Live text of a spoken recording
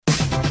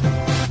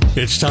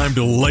It's time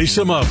to lace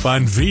them up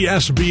on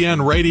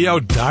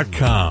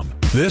VSBNradio.com.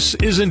 This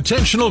is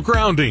Intentional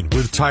Grounding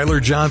with Tyler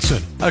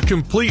Johnson, a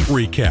complete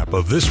recap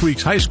of this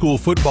week's high school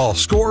football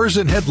scores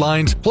and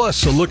headlines,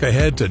 plus a look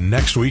ahead to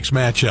next week's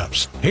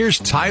matchups. Here's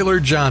Tyler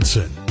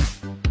Johnson.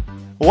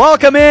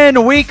 Welcome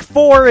in. Week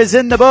 4 is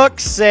in the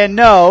books, and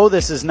no,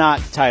 this is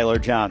not Tyler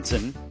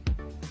Johnson.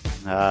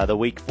 The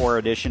Week 4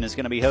 edition is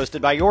going to be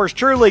hosted by yours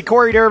truly,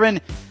 Corey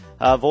Durbin,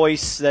 a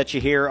voice that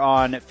you hear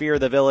on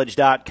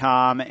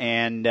fearthevillage.com,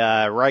 and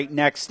right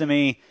next to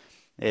me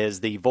is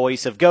the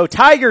voice of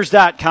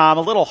GoTigers.com.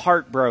 A little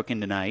heartbroken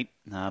tonight,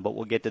 but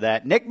we'll get to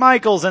that. Nick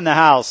Michaels in the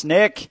house.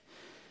 Nick,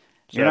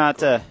 you're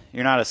not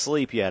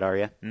asleep yet, are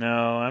you?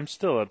 No, I'm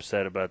still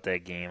upset about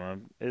that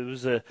game. It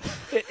was a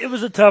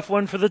tough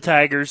one for the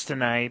Tigers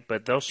tonight,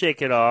 but they'll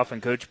shake it off,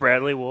 and Coach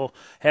Bradley will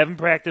have them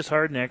practice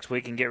hard next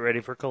week and get ready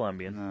for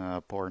Columbian.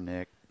 Oh, poor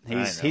Nick.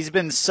 He's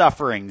been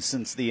suffering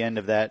since the end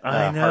of that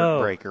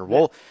heartbreaker.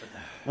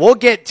 We'll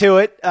get to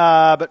it,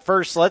 but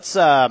first let's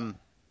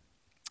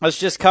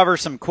just cover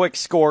some quick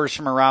scores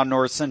from around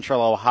North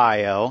Central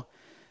Ohio.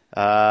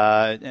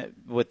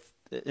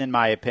 In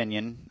my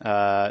opinion,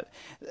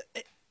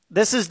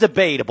 this is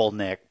debatable,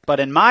 Nick, but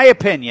in my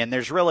opinion,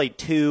 there's really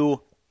two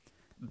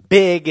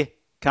big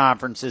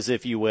conferences,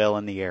 if you will,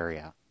 in the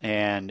area.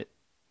 And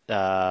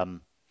I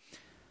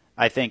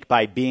think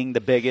by being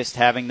the biggest,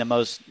 having the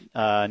most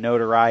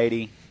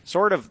notoriety,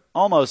 sort of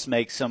almost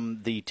makes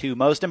them the two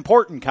most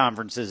important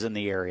conferences in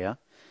the area,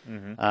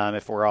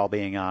 if we're all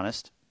being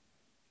honest.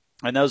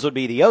 And those would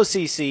be the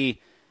OCC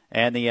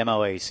and the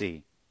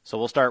MOAC. So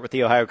we'll start with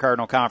the Ohio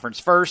Cardinal Conference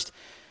first.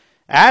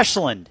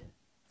 Ashland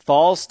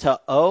falls to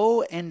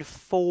 0-4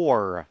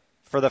 for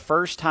the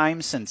first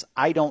time since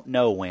I don't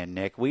know when,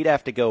 Nick. We'd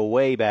have to go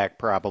way back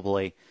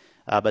probably.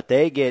 But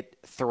they get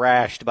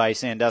thrashed by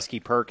Sandusky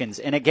Perkins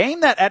in a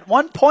game that at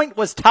one point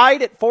was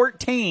tied at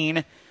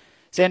 14.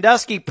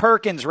 Sandusky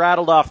Perkins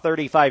rattled off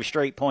 35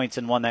 straight points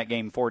and won that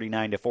game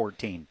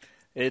 49-14.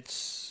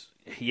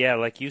 Yeah,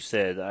 like you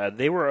said,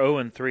 they were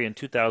 0-3 in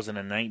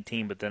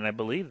 2019, but then I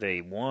believe they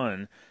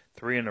won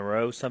 3 in a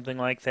row, something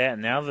like that.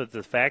 And now that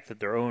the fact that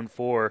they're 0-4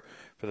 for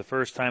the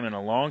first time in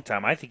a long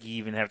time, I think you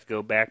even have to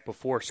go back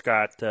before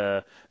Scott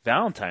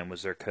Valentine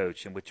was their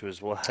coach, which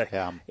was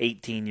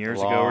 18 years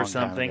ago or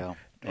something. Yeah.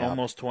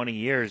 Almost 20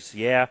 years,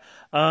 yeah.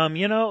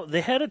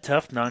 They had a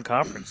tough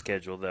non-conference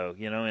schedule, though.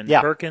 And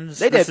Perkins,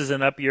 this is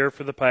an up year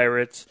for the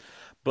Pirates,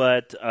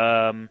 but.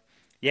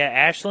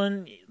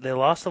 Ashland, they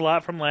lost a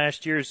lot from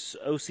last year's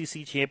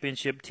OCC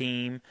championship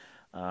team.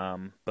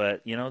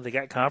 But, they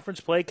got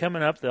conference play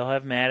coming up. They'll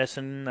have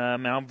Madison,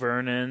 Mount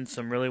Vernon,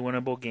 some really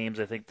winnable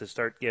games, I think, to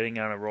start getting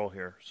on a roll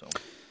here. So,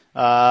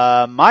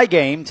 my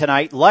game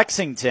tonight,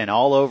 Lexington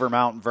all over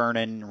Mount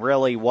Vernon,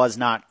 really was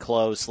not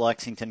close.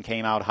 Lexington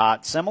came out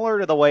hot,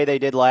 similar to the way they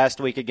did last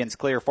week against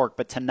Clear Fork,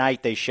 but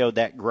tonight they showed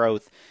that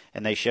growth,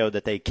 and they showed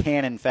that they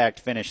can, in fact,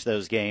 finish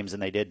those games,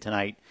 and they did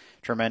tonight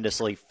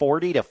tremendously,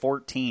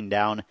 40-14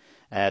 down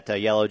at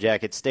Yellow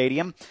Jacket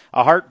Stadium.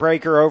 A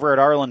heartbreaker over at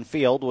Arlen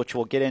Field, which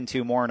we'll get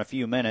into more in a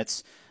few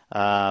minutes,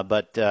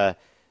 but a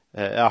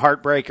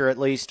heartbreaker at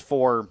least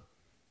for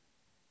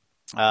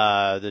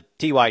the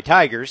TY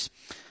Tigers.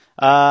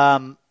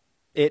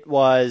 It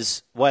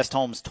was West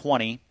Holmes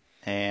 20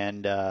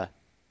 and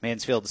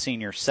Mansfield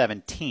Senior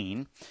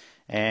 17.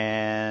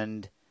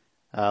 And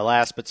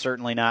last but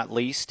certainly not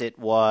least, it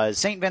was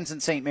St.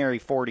 Vincent St. Mary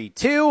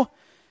 42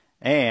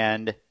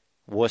 and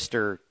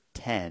Worcester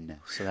 10.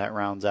 So that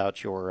rounds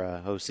out your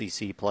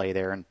OCC play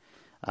there. And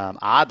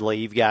oddly,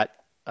 you've got,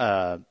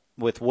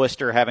 with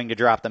Worcester having to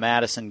drop the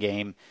Madison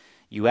game,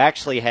 you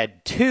actually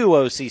had two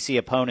OCC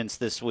opponents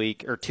this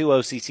week, or two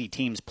OCC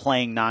teams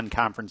playing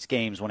non-conference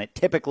games when it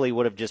typically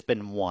would have just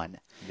been one.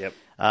 Yep.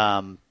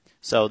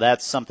 So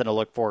that's something to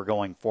look for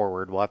going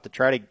forward. We'll have to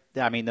try to,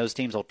 those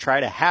teams will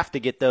have to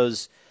get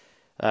those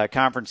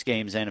conference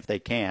games in if they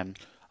can.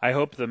 I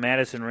hope the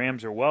Madison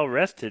Rams are well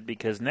rested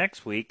because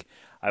next week,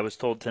 I was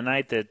told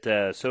tonight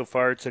that so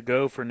far it's a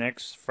go for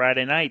next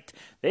Friday night.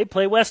 They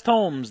play West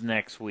Holmes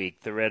next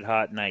week, the Red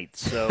Hot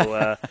Knights.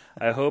 So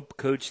I hope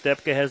Coach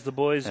Stepka has the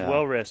boys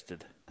well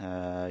rested.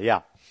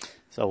 Yeah.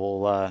 So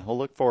we'll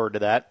look forward to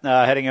that.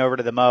 Heading over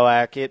to the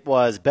MOAC, it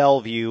was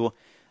Bellevue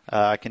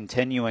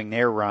continuing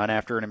their run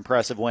after an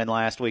impressive win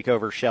last week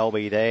over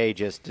Shelby. They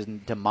just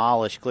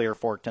demolished Clear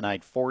Fork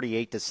tonight,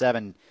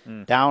 48-7,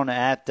 down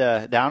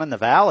in the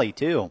Valley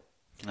too.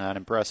 An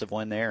impressive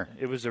win there.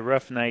 It was a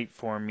rough night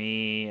for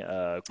me,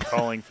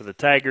 calling for the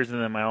Tigers,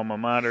 and then my alma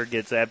mater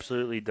gets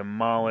absolutely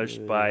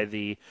demolished by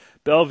the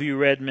Bellevue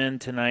Redmen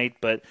tonight.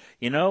 But,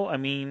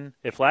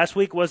 if last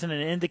week wasn't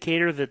an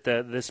indicator that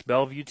this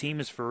Bellevue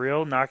team is for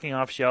real, knocking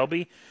off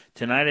Shelby,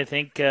 tonight I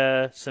think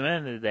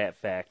cemented that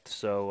fact.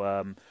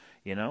 So,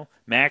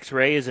 Max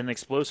Ray is an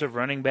explosive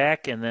running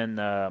back, and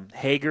then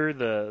Hager,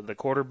 the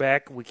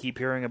quarterback, we keep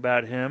hearing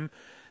about him.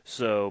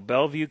 So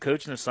Bellevue,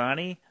 Coach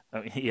Nasani,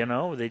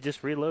 they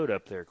just reload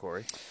up there,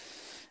 Corey.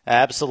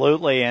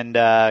 Absolutely, and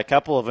a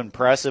couple of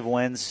impressive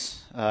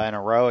wins in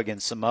a row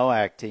against some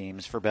MOAC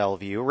teams for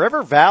Bellevue.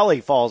 River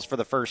Valley falls for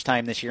the first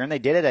time this year, and they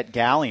did it at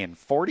Galleon,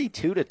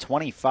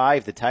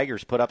 42-25. The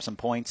Tigers put up some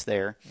points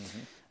there.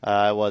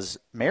 It was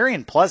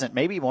Marion Pleasant,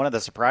 maybe one of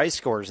the surprise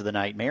scores of the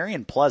night.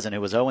 Marion Pleasant,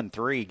 who was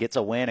 0-3, gets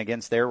a win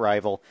against their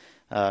rival,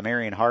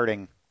 Marion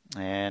Harding,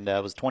 and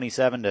it was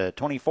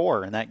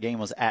 27-24, and that game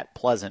was at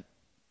Pleasant.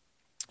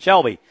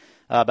 Shelby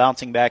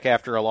bouncing back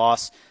after a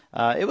loss.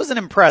 It was an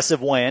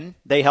impressive win.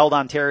 They held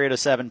Ontario to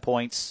 7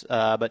 points,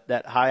 but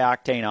that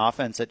high-octane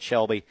offense at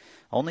Shelby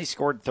only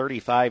scored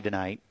 35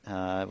 tonight.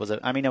 It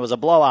was a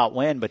blowout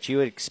win, but you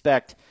would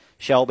expect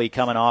Shelby,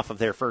 coming off of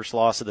their first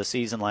loss of the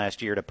season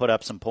last year, to put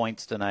up some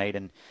points tonight,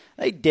 and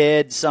they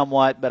did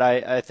somewhat, but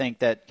I think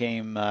that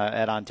game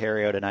at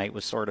Ontario tonight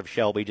was sort of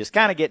Shelby just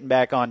kind of getting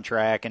back on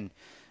track and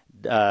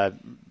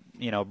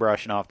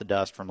brushing off the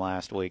dust from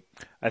last week.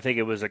 I think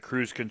it was a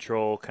cruise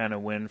control kind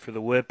of win for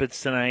the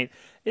Whippets tonight.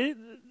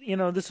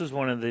 This was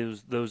one of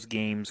those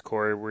games,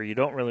 Corey, where you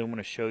don't really want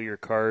to show your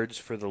cards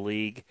for the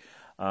league.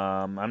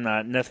 I'm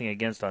nothing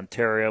against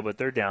Ontario, but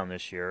they're down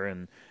this year,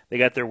 and they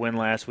got their win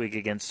last week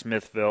against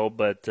Smithville,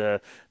 but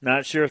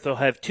not sure if they'll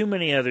have too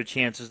many other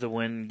chances to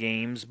win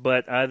games.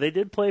 But they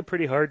did play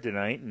pretty hard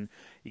tonight, and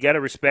you got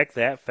to respect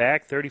that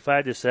fact.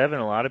 35-7.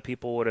 A lot of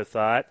people would have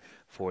thought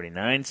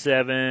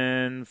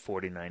 49-7,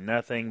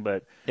 49-0,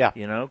 but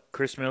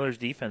Chris Miller's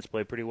defense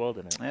played pretty well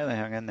tonight. Yeah, they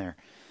hung in there.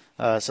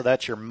 So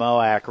that's your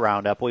MOAC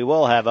roundup. We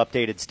will have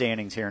updated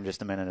standings here in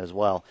just a minute as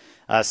well.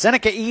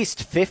 Seneca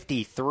East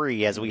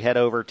 53 as we head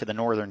over to the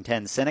Northern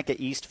 10.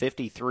 Seneca East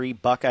 53,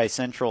 Buckeye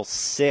Central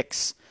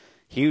 6.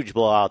 Huge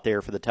blowout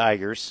there for the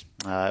Tigers.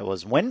 It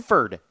was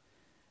Winford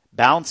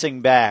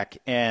bouncing back,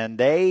 and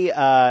they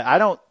I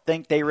don't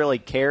think they really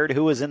cared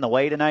who was in the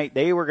way tonight.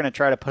 They were going to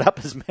try to put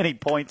up as many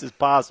points as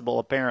possible,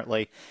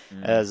 apparently,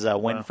 as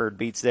Winford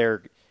beats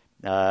their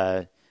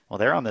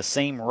they're on the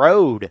same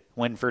road,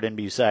 Winford and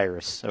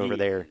Bucyrus over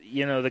there.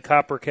 The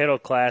Copper Kettle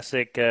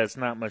Classic, it's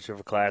not much of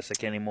a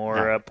classic anymore.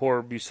 No.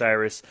 Poor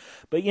Bucyrus.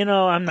 But,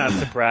 I'm not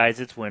surprised.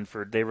 It's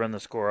Winford. They run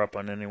the score up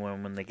on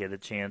anyone when they get a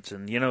chance.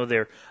 And,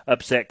 they're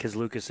upset because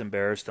Lucas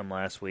embarrassed them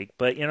last week.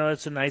 But,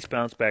 it's a nice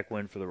bounce-back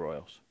win for the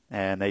Royals.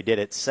 And they did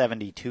it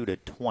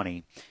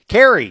 72-20.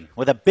 Cary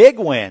with a big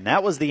win.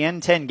 That was the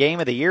N10 game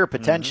of the year,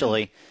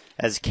 potentially.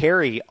 As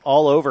Cary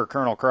all over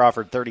Colonel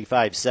Crawford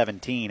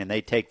 35-17, and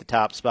they take the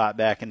top spot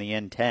back in the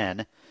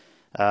N10.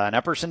 And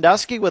Upper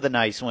Sandusky with a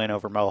nice win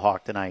over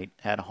Mohawk tonight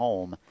at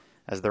home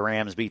as the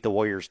Rams beat the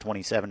Warriors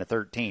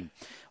 27-13.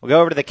 We'll go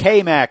over to the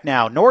KMAC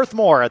now.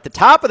 Northmore at the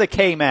top of the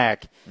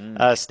KMAC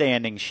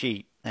standing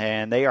sheet,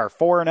 and they are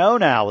 4-0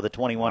 now with a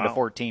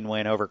 21-14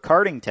 win over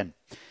Cardington.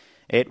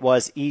 It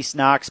was East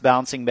Knox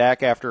bouncing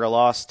back after a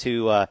loss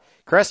to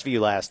Crestview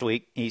last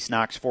week. East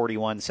Knox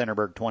 41,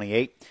 Centerburg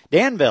 28.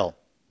 Danville.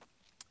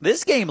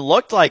 This game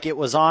looked like it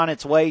was on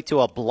its way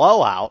to a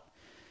blowout,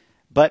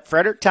 but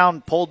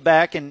Fredericktown pulled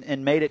back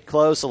and made it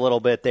close a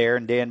little bit there,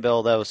 and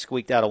Danville, though,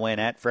 squeaked out a win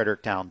at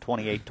Fredericktown,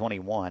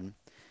 28-21.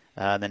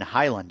 Then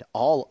Highland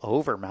all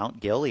over Mount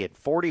Gilead,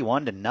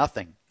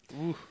 41-0.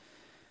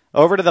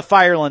 Over to the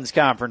Firelands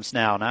Conference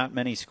now. Not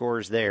many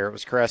scores there. It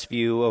was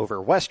Crestview over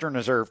Western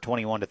Reserve,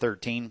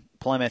 21-13.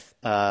 Plymouth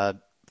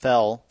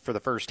fell for the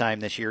first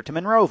time this year to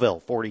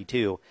Monroeville,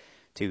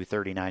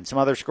 42-39. Some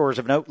other scores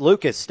of note.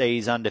 Lucas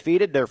stays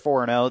undefeated. They're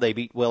 4-0. They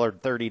beat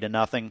Willard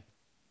 30-0.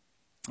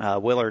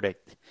 Willard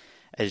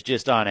is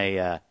just on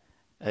a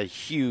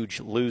huge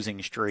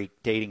losing streak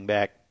dating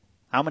back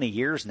how many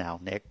years now,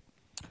 Nick?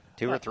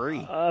 2 or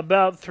 3?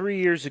 About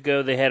 3 years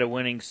ago, they had a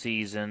winning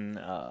season,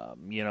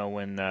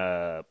 when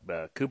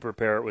Cooper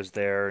Parrott was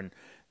there, and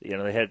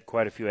they had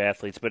quite a few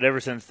athletes. But ever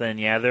since then,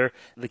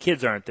 the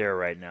kids aren't there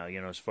right now,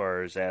 as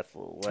far as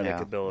athletic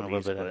abilities.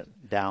 A little bit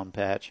of down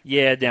patch.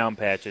 Yeah, down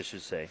patch, I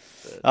should say.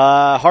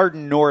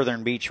 Hardin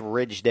Northern beats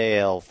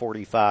Ridgedale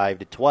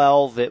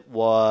 45-12. It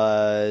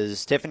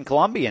was Tiffin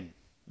Columbian,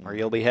 where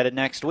you'll be headed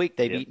next week.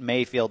 They beat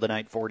Mayfield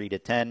tonight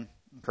 40-10.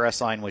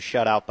 Crestline was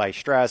shut out by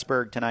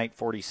Strasburg tonight,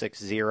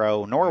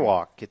 46-0.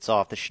 Norwalk gets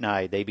off the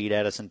schneid. They beat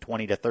Edison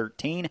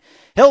 20-13.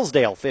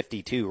 Hillsdale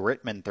 52,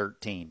 Rittman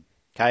 13.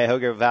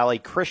 Cuyahoga Valley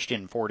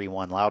Christian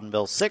 41,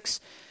 Loudonville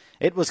 6.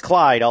 It was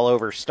Clyde all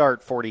over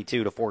Start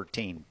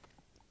 42-14.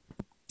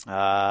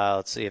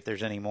 Let's see if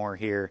there's any more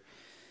here.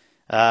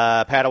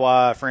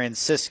 Padua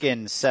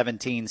Franciscan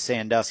 17,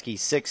 Sandusky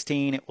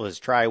 16. It was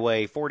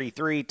Triway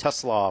 43,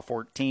 Tuslaw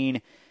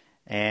 14.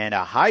 And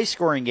a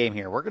high-scoring game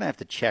here. We're going to have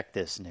to check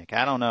this, Nick.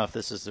 I don't know if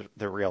this is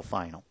the real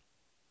final.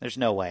 There's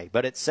no way.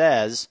 But it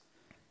says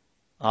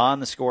on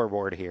the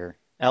scoreboard here,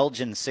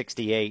 Elgin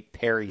 68,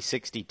 Perry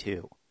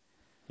 62.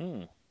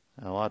 We'll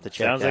have to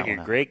check Sounds that like one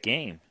a great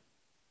game.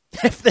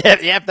 if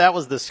that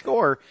was the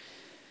score.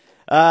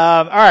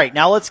 All right,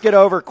 now let's get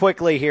over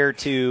quickly here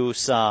to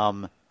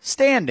some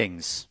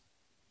standings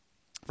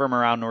from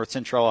around North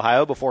Central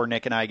Ohio before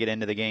Nick and I get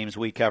into the games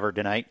we covered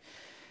tonight.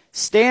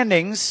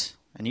 Standings,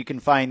 and you can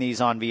find these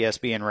on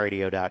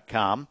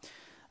VSBNradio.com.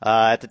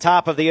 At the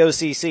top of the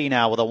OCC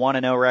now with a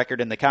 1-0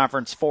 record in the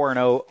conference,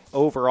 4-0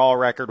 overall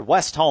record.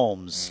 West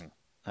Holmes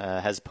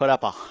has put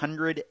up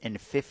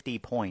 150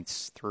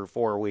 points through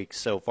 4 weeks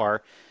so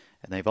far,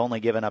 and they've only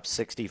given up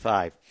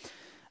 65.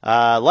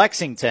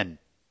 Lexington,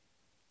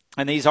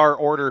 and these are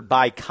ordered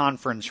by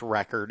conference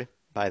record,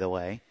 by the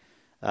way.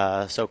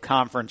 So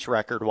conference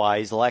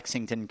record-wise,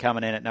 Lexington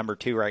coming in at number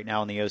 2 right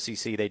now in the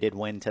OCC. They did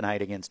win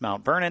tonight against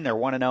Mount Vernon. They're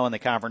 1-0 in the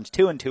conference,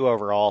 2-2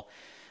 overall.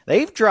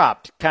 They've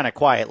dropped kind of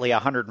quietly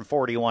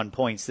 141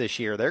 points this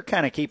year. They're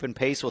kind of keeping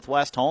pace with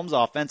West Holmes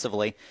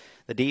offensively.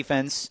 The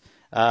defense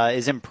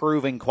is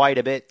improving quite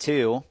a bit,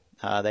 too.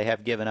 They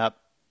have given up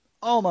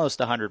almost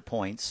 100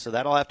 points, so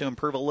that'll have to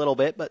improve a little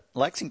bit. But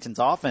Lexington's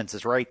offense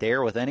is right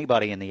there with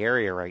anybody in the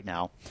area right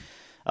now.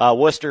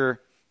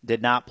 Worcester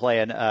did not play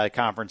a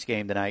conference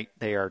game tonight.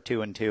 They are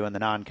 2-2 in the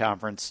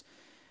non-conference.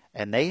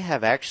 And they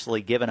have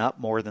actually given up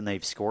more than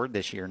they've scored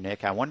this year,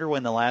 Nick. I wonder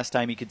when the last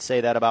time you could say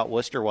that about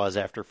Worcester was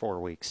after 4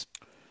 weeks.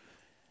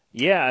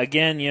 Yeah,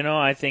 again,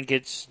 I think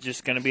it's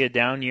just going to be a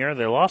down year.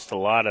 They lost a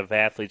lot of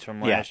athletes from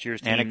last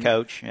year's team. And a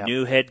coach. Yep.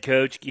 New head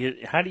coach.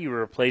 How do you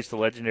replace the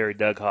legendary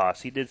Doug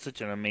Haas? He did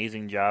such an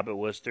amazing job at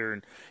Worcester.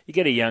 And you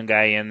get a young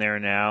guy in there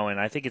now, and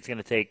I think it's going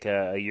to take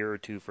a year or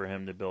two for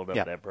him to build up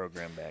that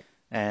program back.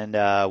 And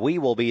we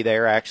will be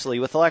there, actually,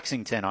 with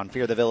Lexington on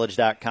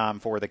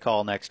fearthevillage.com for the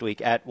call next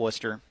week at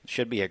Worcester.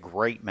 Should be a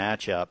great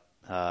matchup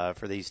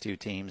for these two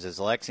teams as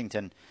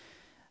Lexington.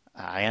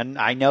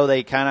 I know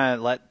they kind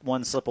of let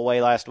one slip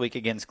away last week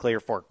against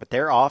Clear Fork, but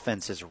their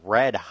offense is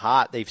red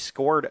hot. They've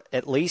scored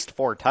at least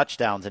 4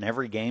 touchdowns in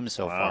every game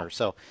so far.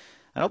 So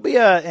that'll be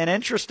an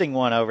interesting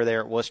one over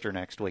there at Worcester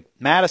next week.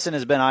 Madison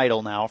has been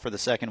idle now for the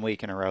second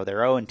week in a row.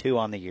 They're 0-2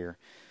 on the year.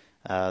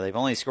 They've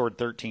only scored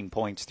 13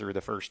 points through the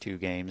first 2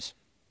 games.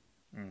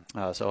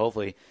 So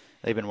hopefully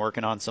they've been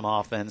working on some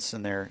offense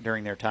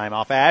during their time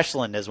off.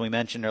 Ashland, as we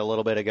mentioned a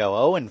little bit ago,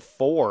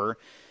 0-4.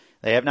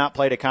 They have not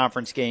played a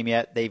conference game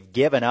yet. They've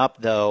given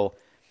up, though,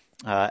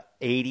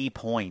 80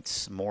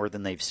 points more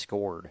than they've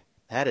scored.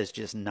 That is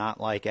just not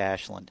like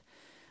Ashland.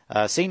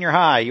 Senior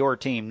High, your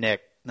team,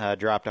 Nick,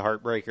 dropped a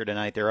heartbreaker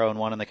tonight. They're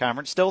 0-1 in the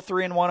conference. Still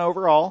 3-1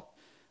 overall.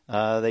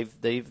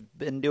 They've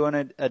been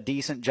doing a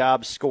decent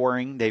job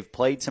scoring. They've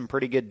played some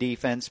pretty good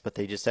defense, but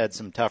they just had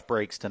some tough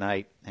breaks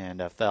tonight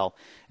and fell.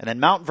 And then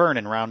Mount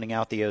Vernon rounding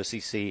out the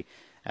OCC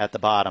at the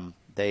bottom.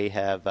 They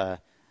have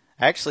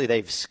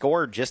they've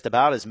scored just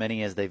about as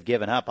many as they've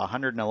given up.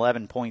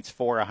 111 points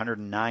for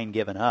 109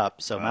 given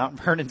up. So Mount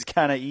Vernon's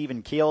kind of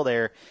even keel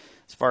there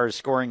as far as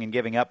scoring and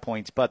giving up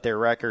points, but their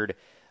record,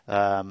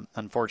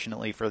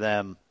 unfortunately for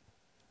them,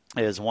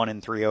 is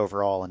 1-3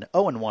 overall and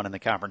 0-1 in the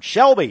conference.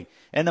 Shelby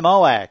in the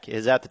MOAC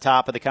is at the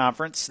top of the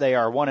conference. They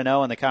are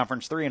 1-0 in the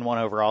conference, 3-1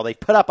 overall. They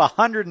put up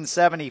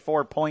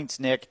 174 points,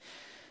 Nick,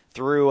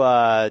 through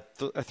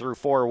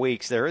 4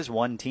 weeks. There is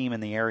one team in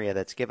the area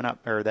that's given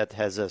up or that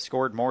has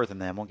scored more than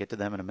them. We'll get to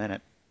them in a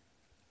minute.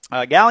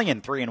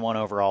 Gallion 3-1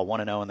 overall,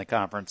 1-0 in the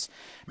conference.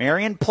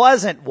 Marion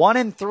Pleasant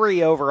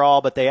 1-3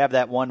 overall, but they have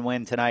that one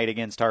win tonight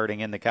against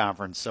Harding in the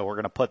conference, so we're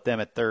going to put them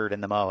at third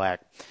in the MOAC.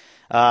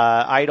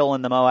 Idle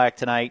in the MOAC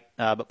tonight,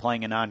 but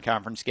playing a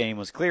non-conference game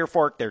was Clear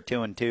Fork. They're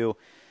 2-2.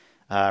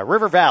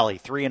 River Valley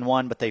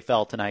 3-1, but they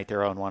fell tonight. They're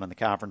 0-1 in the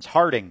conference.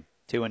 Harding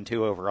 2-2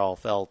 overall,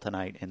 fell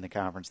tonight in the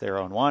conference. They're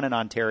 0-1, and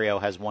Ontario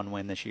has one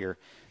win this year.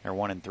 They're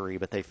 1-3,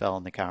 but they fell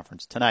in the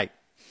conference tonight.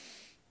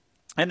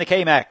 In the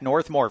KMAC,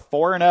 Northmore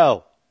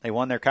 4-0. They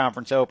won their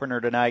conference opener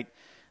tonight.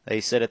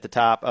 They sit at the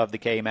top of the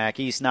KMAC.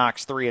 East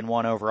Knox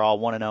 3-1 overall,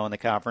 1-0 in the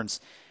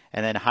conference.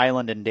 And then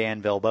Highland and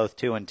Danville, both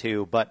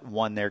 2-2, but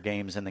won their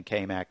games in the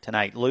KMAC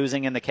tonight.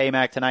 Losing in the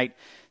KMAC tonight,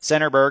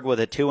 Centerburg with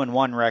a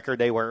 2-1 record.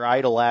 They were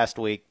idle last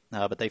week,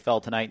 but they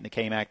fell tonight in the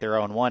KMAC. They're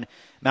 0-1.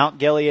 Mount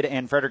Gilead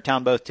and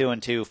Fredericktown, both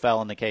 2-2,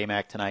 fell in the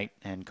KMAC tonight.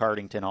 And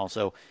Cardington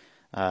also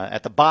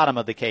at the bottom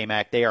of the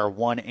KMAC. They are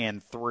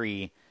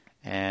 1-3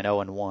 and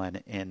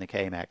 0-1 in the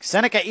KMAC.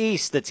 Seneca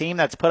East, the team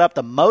that's put up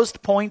the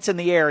most points in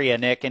the area,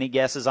 Nick. Any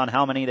guesses on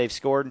how many they've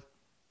scored?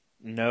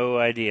 No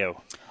idea.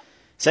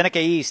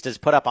 Seneca East has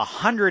put up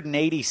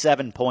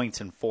 187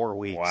 points in 4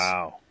 weeks.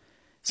 Wow.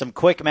 Some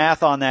quick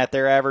math on that.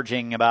 They're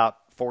averaging about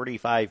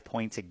 45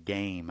 points a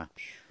game.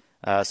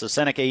 So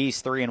Seneca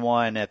East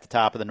 3-1 at the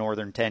top of the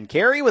Northern 10.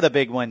 Cary with a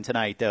big win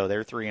tonight, though.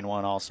 They're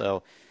 3-1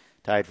 also,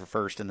 tied for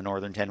first in the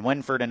Northern 10.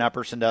 Winford and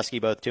Upper Sandusky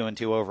both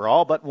 2-2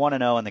 overall, but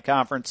 1-0 in the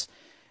conference.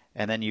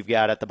 And then you've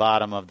got at the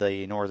bottom of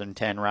the Northern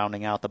 10,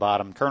 rounding out the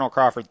bottom, Colonel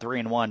Crawford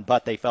 3-1,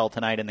 but they fell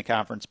tonight in the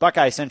conference.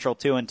 Buckeye Central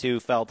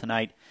 2-2, fell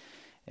tonight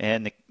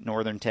in the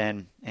Northern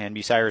 10, and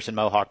Bucyrus and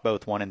Mohawk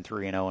both 1-3 and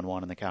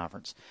 0-1 in the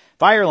conference.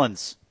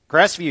 Firelands,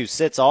 Crestview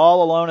sits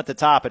all alone at the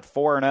top at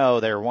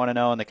 4-0. They're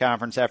 1-0 in the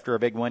conference after a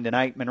big win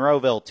tonight.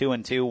 Monroeville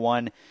 2-2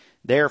 won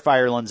their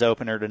Firelands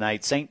opener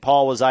tonight. St.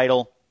 Paul was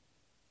idle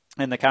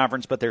in the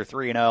conference, but they're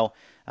 3-0.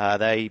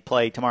 They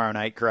play tomorrow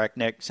night, correct,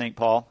 Nick? St.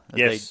 Paul,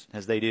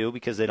 as they do,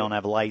 because they don't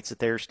have lights at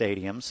their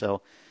stadium.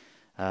 So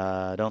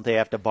don't they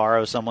have to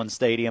borrow someone's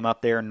stadium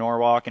up there in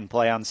Norwalk and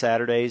play on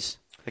Saturdays?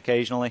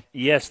 occasionally?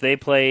 Yes, they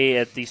play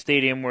at the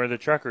stadium where the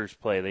Truckers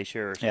play. They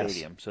share a Yes.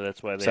 stadium, so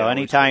that's why they. So always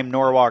anytime play.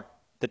 Norwalk,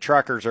 the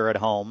Truckers are at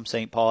home,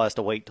 St. Paul has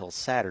to wait till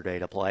Saturday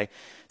to play.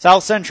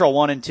 South Central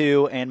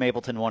 1-2 and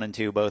Mapleton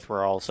 1-2, both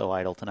were also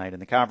idle tonight in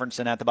the conference.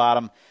 And at the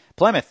bottom,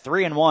 Plymouth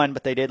 3-1,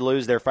 but they did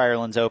lose their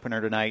Firelands opener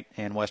tonight,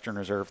 and Western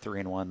Reserve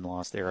 3-1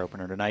 lost their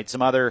opener tonight.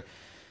 Some other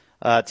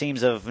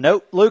teams of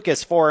note: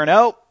 Lucas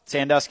 4-0,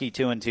 Sandusky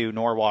 2-2,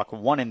 Norwalk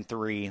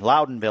 1-3,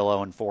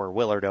 Loudonville 0-4,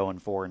 Willard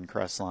 0-4, and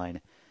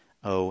Crestline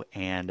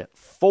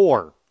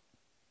 0-4.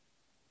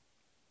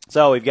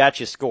 So we've got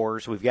you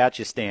scores, we've got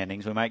you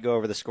standings. We might go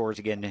over the scores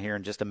again here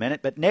in just a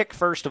minute. But Nick,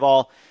 first of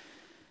all,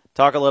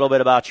 talk a little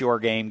bit about your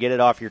game. Get it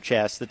off your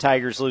chest. The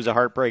Tigers lose a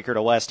heartbreaker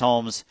to West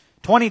Holmes,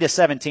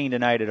 20-17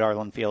 tonight at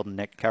Arlen Field, and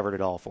Nick covered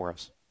it all for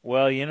us.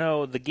 Well,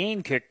 the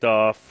game kicked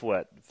off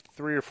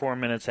 3 or 4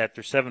 minutes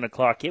after 7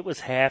 o'clock. It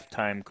was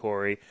halftime,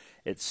 Corey.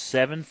 At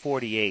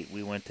 7:48,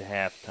 we went to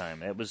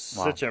halftime. It was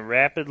such a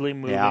rapidly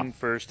moving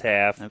first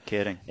half. No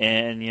kidding.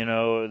 And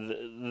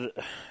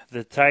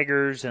the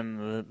Tigers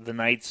and the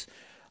Knights.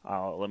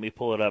 Let me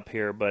pull it up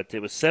here, but it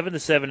was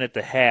 7-7 at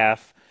the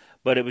half.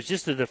 But it was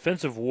just a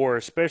defensive war,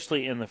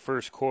 especially in the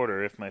first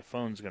quarter. If my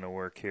phone's going to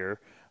work here,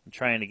 I'm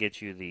trying to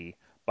get you the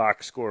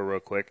box score real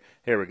quick.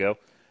 Here we go.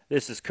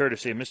 This is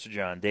courtesy of Mr.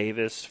 John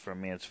Davis from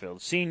Mansfield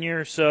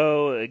Senior.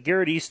 So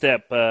Garrett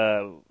Estep,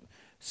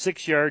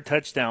 6-yard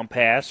touchdown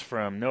pass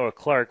from Noah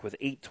Clark with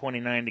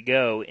 8:29 to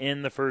go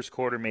in the first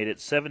quarter, made it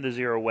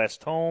 7-0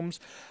 West Holmes.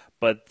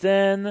 But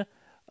then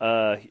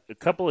a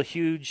couple of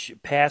huge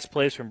pass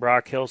plays from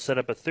Brock Hill set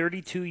up a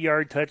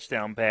 32-yard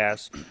touchdown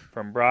pass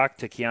from Brock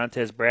to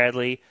Keontae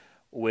Bradley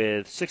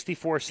with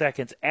 64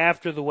 seconds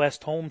after the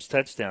West Holmes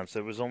touchdown.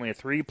 So it was only a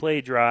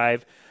 3-play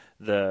drive.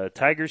 The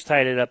Tigers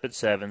tied it up at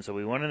 7, so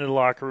we went into the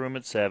locker room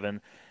at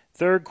 7.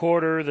 Third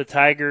quarter, the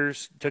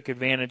Tigers took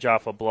advantage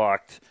off a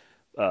blocked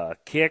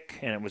kick,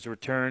 and it was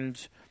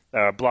returned,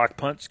 blocked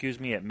punt,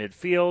 at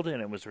midfield,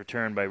 and it was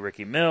returned by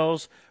Ricky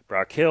Mills.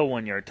 Brock Hill,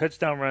 1-yard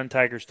touchdown run.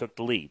 Tigers took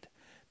the lead.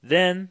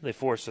 Then they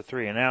forced a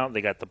 3-and-out. They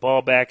got the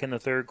ball back in the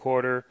third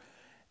quarter.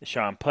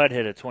 Sean Putt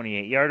hit a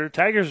 28-yarder.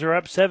 Tigers are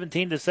up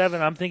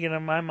 17-7. I'm thinking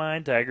in my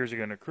mind, Tigers are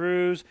going to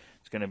cruise.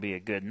 It's going to be a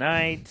good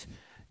night.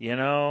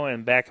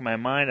 And back in my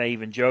mind, I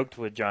even joked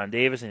with John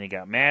Davis, and he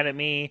got mad at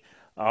me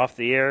off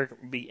the air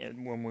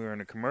when we were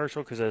in a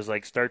commercial because I was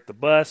like, start the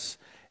bus.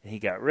 And he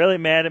got really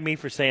mad at me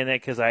for saying that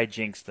because I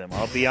jinxed him.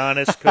 I'll be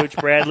honest, Coach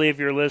Bradley, if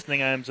you're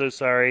listening, I'm so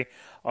sorry.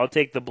 I'll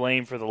take the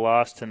blame for the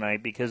loss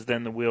tonight because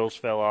then the wheels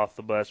fell off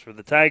the bus for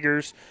the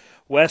Tigers.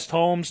 West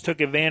Holmes took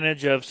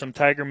advantage of some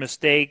Tiger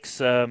mistakes,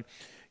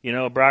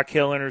 Brock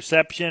Hill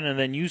interception, and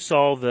then you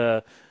saw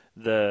the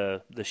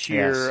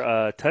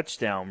sheer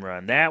touchdown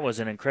run. That was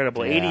an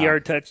incredible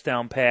 80-yard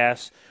touchdown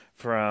pass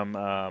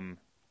from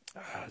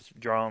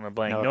drawing a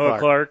blank, Noah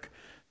Clark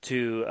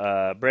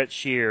to Brett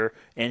Shear,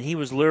 and he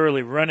was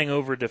literally running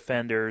over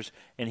defenders,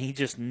 and he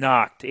just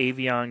knocked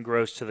Avion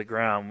Gross to the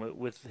ground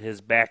with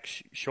his back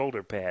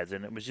shoulder pads,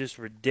 and it was just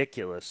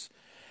ridiculous.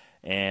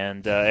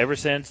 And ever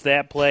since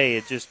that play,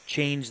 it just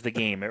changed the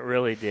game. It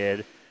really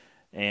did,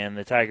 and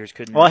the Tigers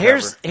couldn't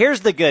recover. Here's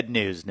the good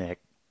news, Nick.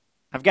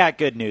 I've got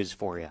good news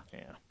for you.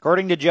 Yeah.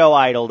 According to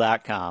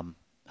JoeIdle.com,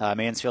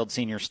 Mansfield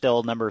Senior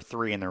still number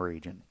 3 in the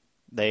region.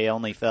 They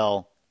only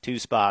fell 2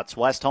 spots.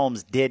 West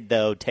Holmes did,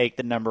 though, take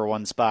the number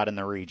 1 spot in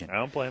the region. I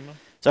don't blame them.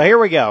 So here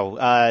we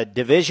go.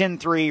 Division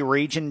 3,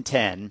 Region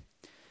 10.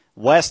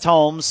 West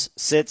Holmes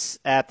sits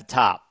at the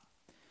top.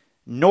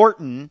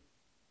 Norton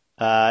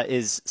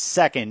is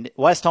second.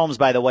 West Holmes,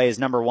 by the way, is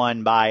number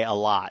 1 by a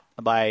lot,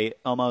 by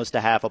almost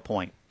a half a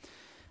point.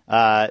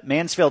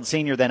 Mansfield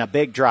Senior, then a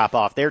big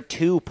drop-off. They're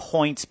 2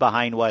 points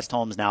behind West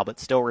Holmes now, but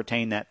still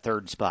retain that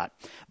 3rd spot.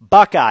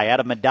 Buckeye out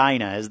of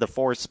Medina is the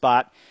 4th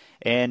spot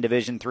in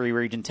Division 3,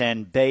 Region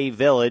 10. Bay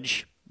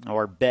Village,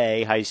 or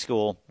Bay High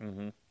School,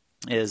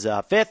 is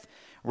 5th.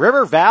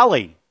 River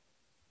Valley,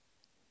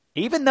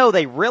 even though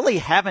they really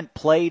haven't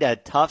played a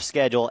tough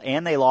schedule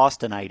and they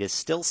lost tonight, is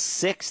still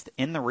 6th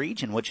in the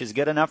region, which is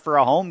good enough for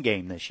a home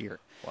game this year.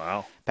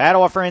 Wow.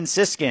 Padua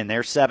Franciscan,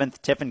 they're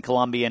 7th. Tiffin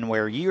Columbian,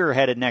 where you're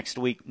headed next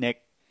week,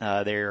 Nick,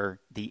 they're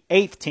the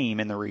 8th team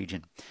in the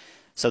region.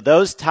 So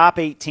those top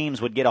 8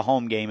 teams would get a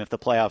home game if the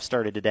playoffs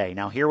started today.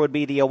 Now here would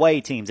be the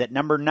away teams. At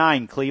number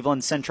 9,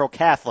 Cleveland Central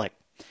Catholic.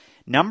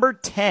 Number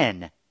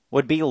 10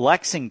 would be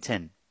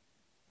Lexington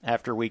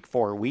after week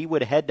 4. We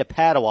would head to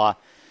Padua,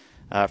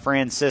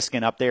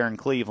 Franciscan up there in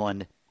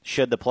Cleveland,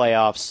 should the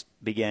playoffs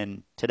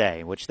begin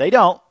today, which they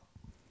don't.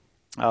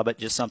 But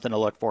just something to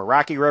look for.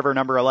 Rocky River,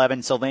 number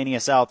 11, Sylvania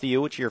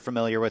Southview, which you're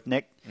familiar with,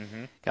 Nick,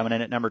 coming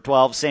in at number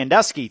 12.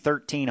 Sandusky,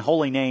 13,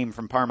 Holy Name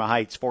from Parma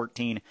Heights,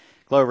 14.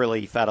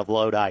 Cloverleaf out of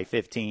Lodi,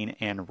 15.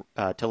 And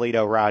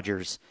Toledo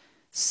Rogers,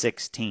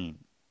 16.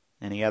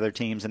 Any other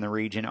teams in the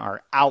region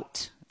are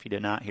out, if you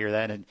did not hear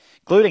that,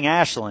 including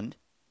Ashland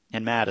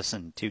and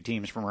Madison, 2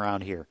 teams from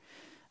around here.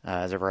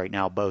 As of right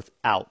now, both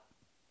out.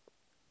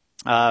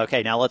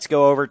 Okay, now let's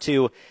go over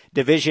to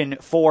Division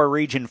 4,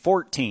 Region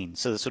 14.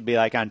 So this would be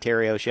like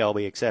Ontario,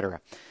 Shelby,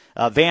 etc.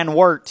 Van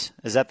Wert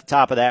is at the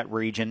top of that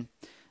region.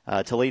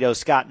 Toledo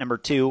Scott, number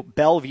 2.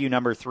 Bellevue,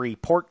 number 3.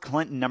 Port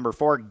Clinton, number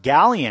 4.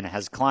 Galleon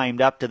has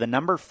climbed up to the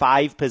number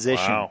 5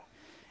 position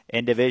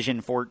in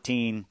Division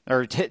 14,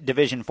 or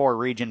Division 4,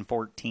 Region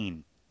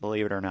 14,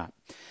 believe it or not.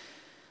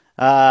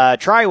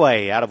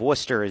 Triway out of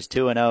Worcester is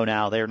 2-0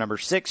 now. They're number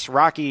 6.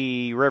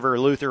 Rocky River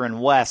Lutheran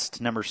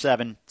West, number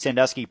 7.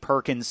 Sandusky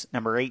Perkins,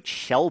 number 8.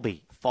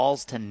 Shelby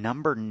falls to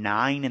number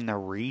 9 in the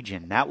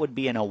region. That would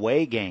be an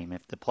away game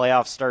if the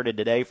playoffs started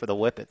today for the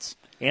Whippets.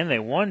 And they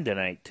won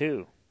tonight,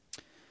 too.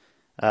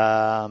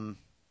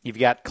 You've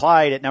got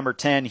Clyde at number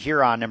 10,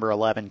 Huron number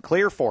 11,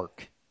 Clear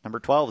Fork number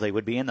 12. They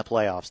would be in the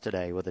playoffs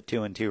today with a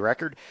 2-2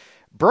 record.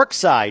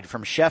 Brookside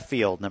from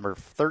Sheffield, number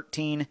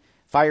 13,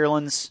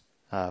 Firelands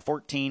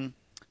 14,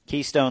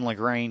 Keystone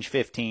LaGrange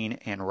 15,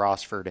 and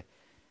Rossford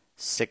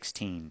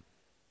 16.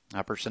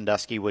 Upper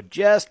Sandusky would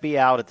just be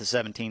out at the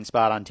 17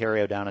 spot.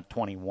 Ontario down at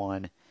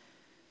 21.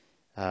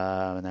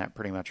 And that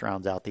pretty much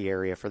rounds out the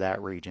area for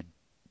that region.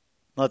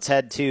 Let's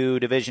head to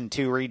Division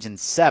 2, Region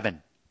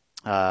 7.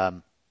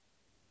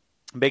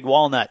 Big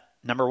Walnut,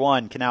 number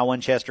 1. Canal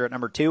Winchester at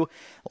number 2.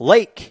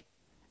 Lake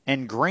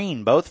and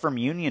Green, both from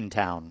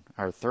Uniontown,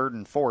 are 3rd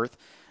and 4th.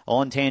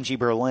 Olentangy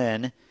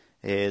Berlin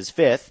is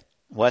 5th.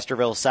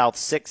 Westerville South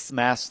 6th.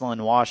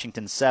 Massillon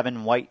Washington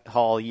 7.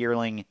 Whitehall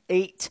Yearling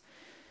 8.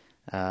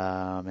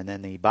 And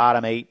then the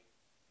bottom 8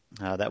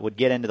 that would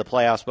get into the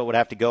playoffs but would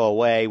have to go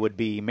away would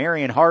be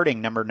Marion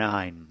Harding, number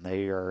 9.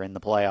 They are in the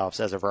playoffs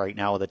as of right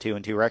now with a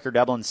 2-2 record.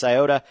 Dublin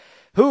Scioto,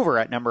 Hoover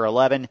at number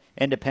 11.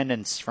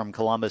 Independence from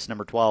Columbus,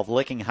 number 12.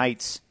 Licking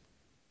Heights,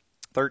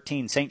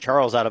 13. St.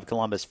 Charles out of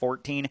Columbus,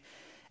 14.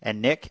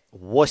 And Nick,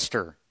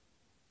 Worcester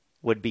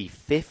would be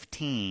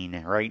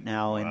 15 right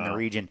now in the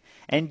region.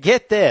 And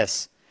get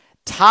this,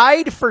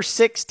 tied for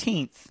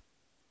 16th.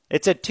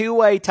 It's a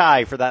two-way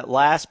tie for that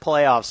last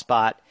playoff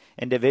spot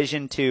in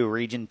Division 2,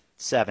 Region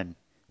 7.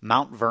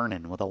 Mount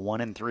Vernon with a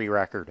 1-3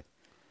 record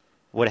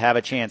would have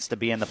a chance to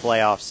be in the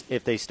playoffs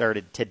if they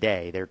started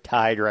today. They're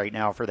tied right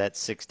now for that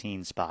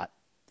 16 spot.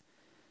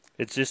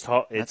 It's just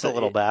that's a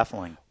little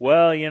baffling.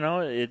 Well,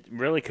 it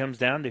really comes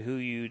down to who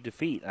you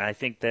defeat. I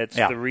think that's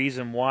the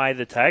reason why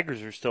the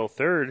Tigers are still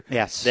 3rd.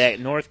 Yes. That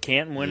North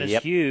Canton win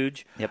is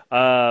huge. Yep.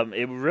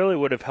 It really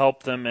would have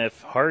helped them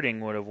if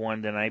Harding would have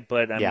won tonight,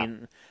 but I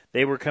mean,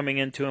 they were coming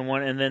in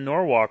 2-1, and then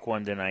Norwalk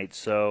won tonight.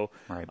 So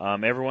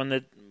everyone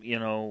that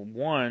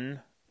won,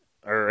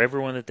 or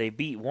everyone that they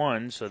beat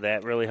won. So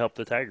that really helped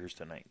the Tigers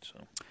tonight. So.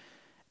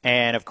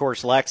 And, of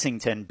course,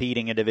 Lexington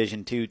beating a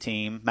Division II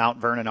team. Mount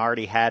Vernon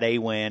already had a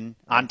win.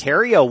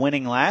 Ontario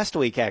winning last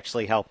week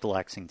actually helped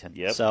Lexington.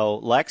 Yep. So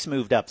Lex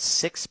moved up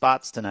 6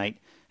 spots tonight,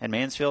 and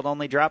Mansfield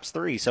only drops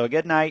 3. So a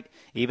good night,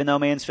 even though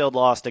Mansfield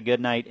lost, a good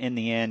night in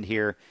the end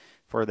here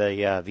for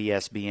the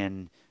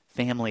VSBN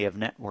family of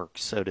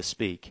networks, so to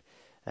speak,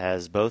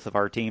 as both of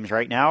our teams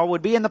right now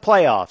would be in the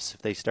playoffs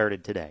if they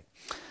started today.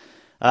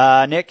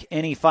 Nick,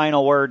 any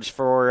final words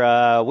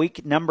for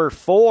week number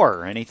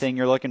 4? Anything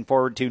you're looking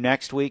forward to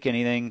next week?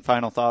 Anything,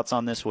 final thoughts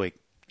on this week?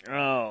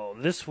 Oh,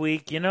 this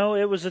week,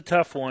 it was a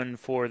tough one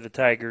for the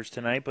Tigers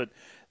tonight, but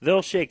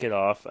they'll shake it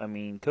off. I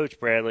mean, Coach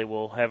Bradley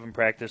will have them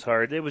practice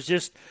hard. It was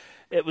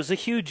a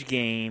huge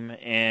game,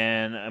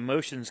 and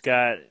emotions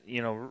got,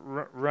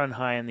 run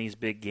high in these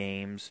big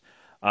games.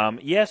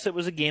 Yes, it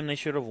was a game they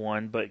should have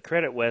won, but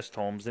credit West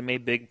Holmes. They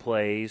made big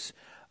plays.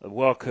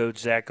 Well-coached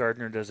Zach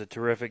Gardner does a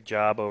terrific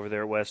job over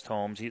there at West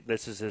Holmes.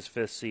 This is his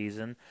 5th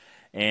season.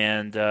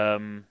 And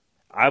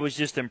I was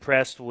just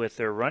impressed with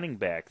their running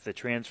back, the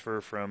transfer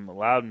from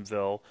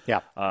Loudonville. Yeah.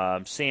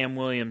 Sam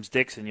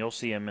Williams-Dixon, you'll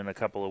see him in a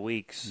couple of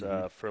weeks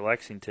for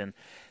Lexington.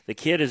 The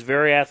kid is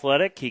very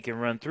athletic. He can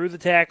run through the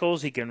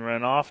tackles. He can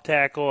run off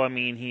tackle. I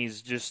mean,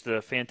 he's just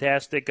a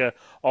fantastic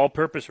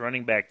all-purpose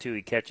running back, too.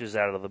 He catches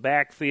out of the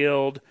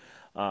backfield.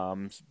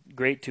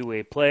 Great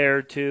two-way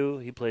player, too.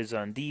 He plays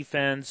on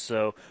defense.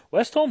 So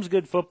West Holmes' a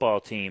good football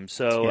team.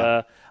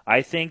 So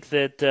I think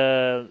that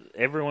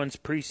everyone's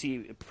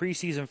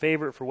preseason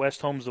favorite for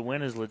West Holmes to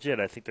win is legit.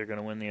 I think they're going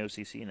to win the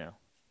OCC now.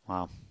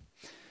 Wow.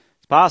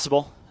 It's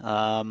possible.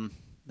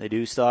 They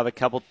do still have a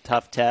couple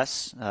tough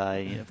tests.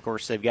 Of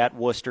course, they've got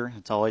Worcester.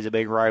 It's always a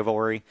big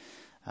rivalry.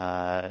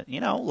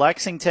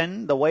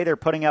 Lexington, the way they're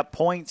putting up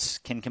points,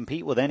 can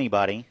compete with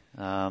anybody.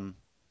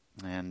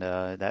 And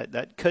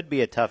that could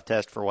be a tough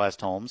test for West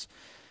Holmes.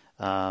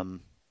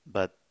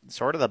 But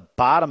sort of the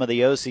bottom of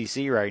the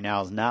OCC right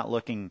now is not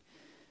looking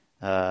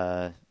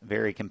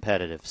very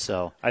competitive.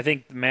 So I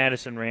think the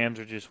Madison Rams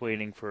are just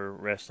waiting for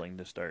wrestling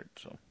to start.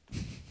 So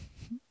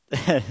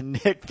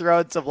Nick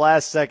throwing some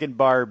last-second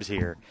barbs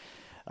here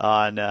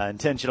on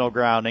intentional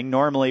grounding.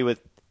 Normally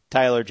with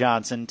Tyler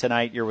Johnson.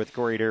 Tonight you're with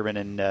Corey Durbin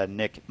and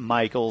Nick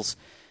Michaels.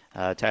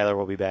 Tyler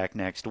will be back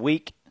next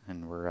week,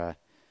 and we're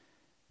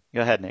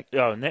go ahead, Nick.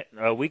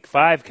 Week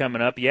 5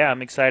 coming up. Yeah,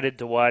 I'm excited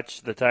to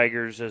watch the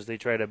Tigers as they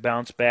try to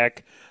bounce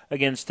back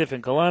against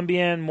Tiffin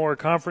Columbian. More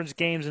conference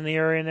games in the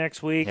area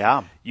next week.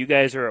 Yeah. You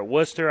guys are at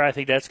Worcester. I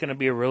think that's going to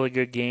be a really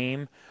good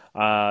game.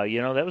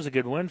 That was a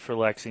good win for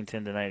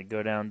Lexington tonight.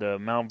 Go down to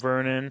Mount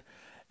Vernon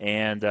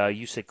And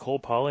you said Cole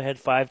Polley had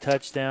 5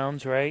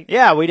 touchdowns, right?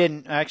 Yeah, we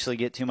didn't actually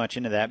get too much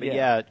into that. But,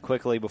 Yeah.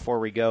 quickly before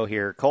we go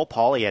here, Cole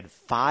Polley had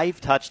 5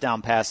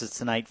 touchdown passes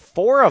tonight.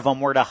 4 of them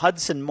were to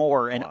Hudson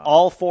Moore, and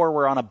all 4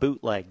 were on a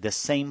bootleg, the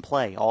same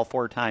play, all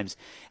 4 times.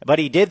 But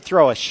he did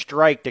throw a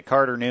strike to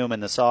Carter Newman,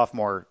 the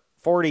sophomore,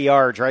 40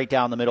 yards right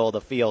down the middle of the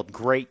field.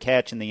 Great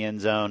catch in the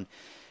end zone.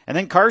 And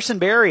then Carson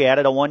Berry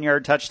added a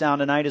 1-yard touchdown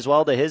tonight as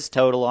well to his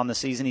total on the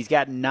season. He's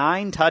got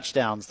 9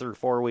 touchdowns through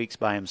 4 weeks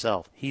by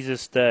himself. He's a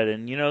stud,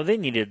 and, they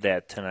needed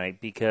that tonight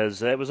because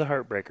that was a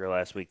heartbreaker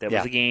last week. That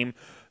was a game.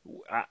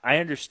 I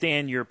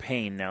understand your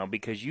pain now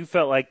because you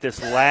felt like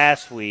this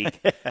last week,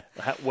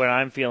 what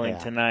I'm feeling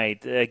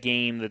tonight, a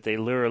game that they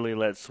literally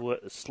let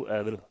slip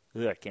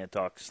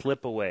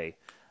away.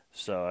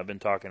 So I've been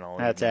talking all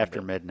That's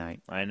after midnight.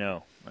 I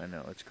know.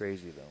 It's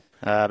crazy, though.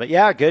 But,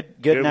 yeah, good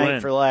night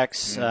win for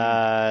Lex.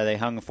 Mm-hmm. They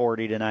hung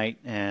 40 tonight,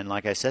 and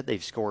like I said,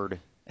 they've scored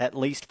at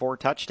least 4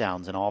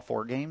 touchdowns in all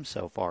 4 games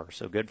so far.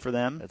 So good for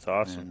them. That's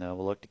awesome. And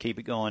we'll look to keep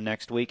it going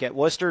next week at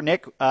Worcester.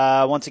 Nick,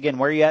 once again,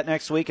 where are you at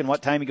next week, and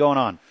what time are you going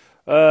on?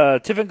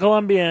 Tiffin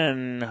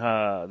Columbian,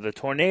 the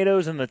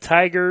Tornadoes and the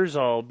Tigers.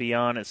 I'll be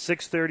on at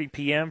 6:30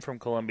 p.m. from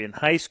Columbian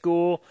High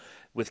School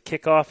with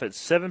kickoff at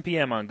 7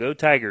 p.m. on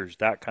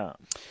GoTigers.com.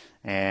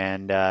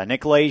 And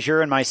Nick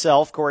Lazier and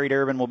myself, Corey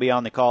Durbin, will be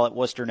on the call at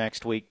Worcester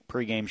next week.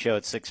 Pregame show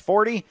at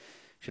 6:40.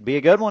 Should be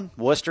a good one.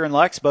 Worcester and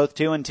Lex both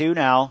 2-2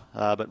 now,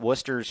 but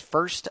Worcester's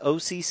first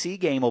OCC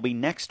game will be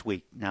next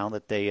week now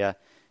that they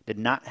did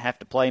not have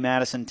to play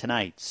Madison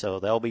tonight. So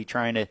they'll be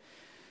trying to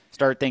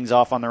start things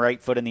off on the right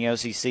foot in the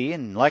OCC,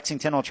 and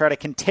Lexington will try to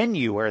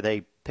continue where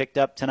they picked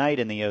up tonight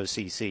in the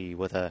OCC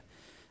with a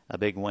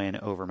big win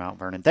over Mount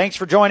Vernon. Thanks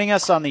for joining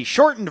us on the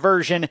shortened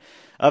version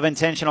of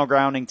Intentional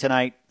Grounding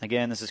tonight.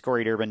 Again, this is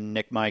Corey Durbin,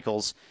 Nick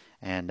Michaels,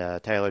 and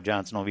Tyler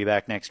Johnson will be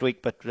back next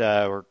week. But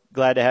we're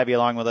glad to have you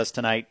along with us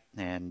tonight,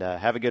 and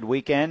have a good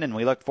weekend. And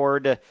we look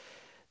forward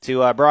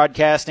to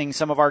broadcasting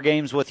some of our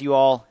games with you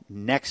all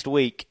next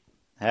week.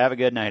 Have a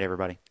good night,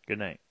 everybody. Good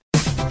night.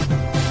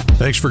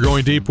 Thanks for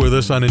going deep with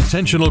us on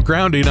Intentional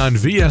Grounding on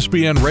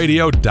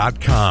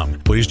VSBNradio.com.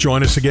 Please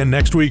join us again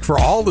next week for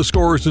all the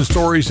scores and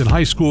stories in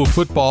high school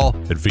football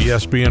at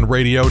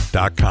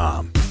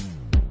VSBNradio.com.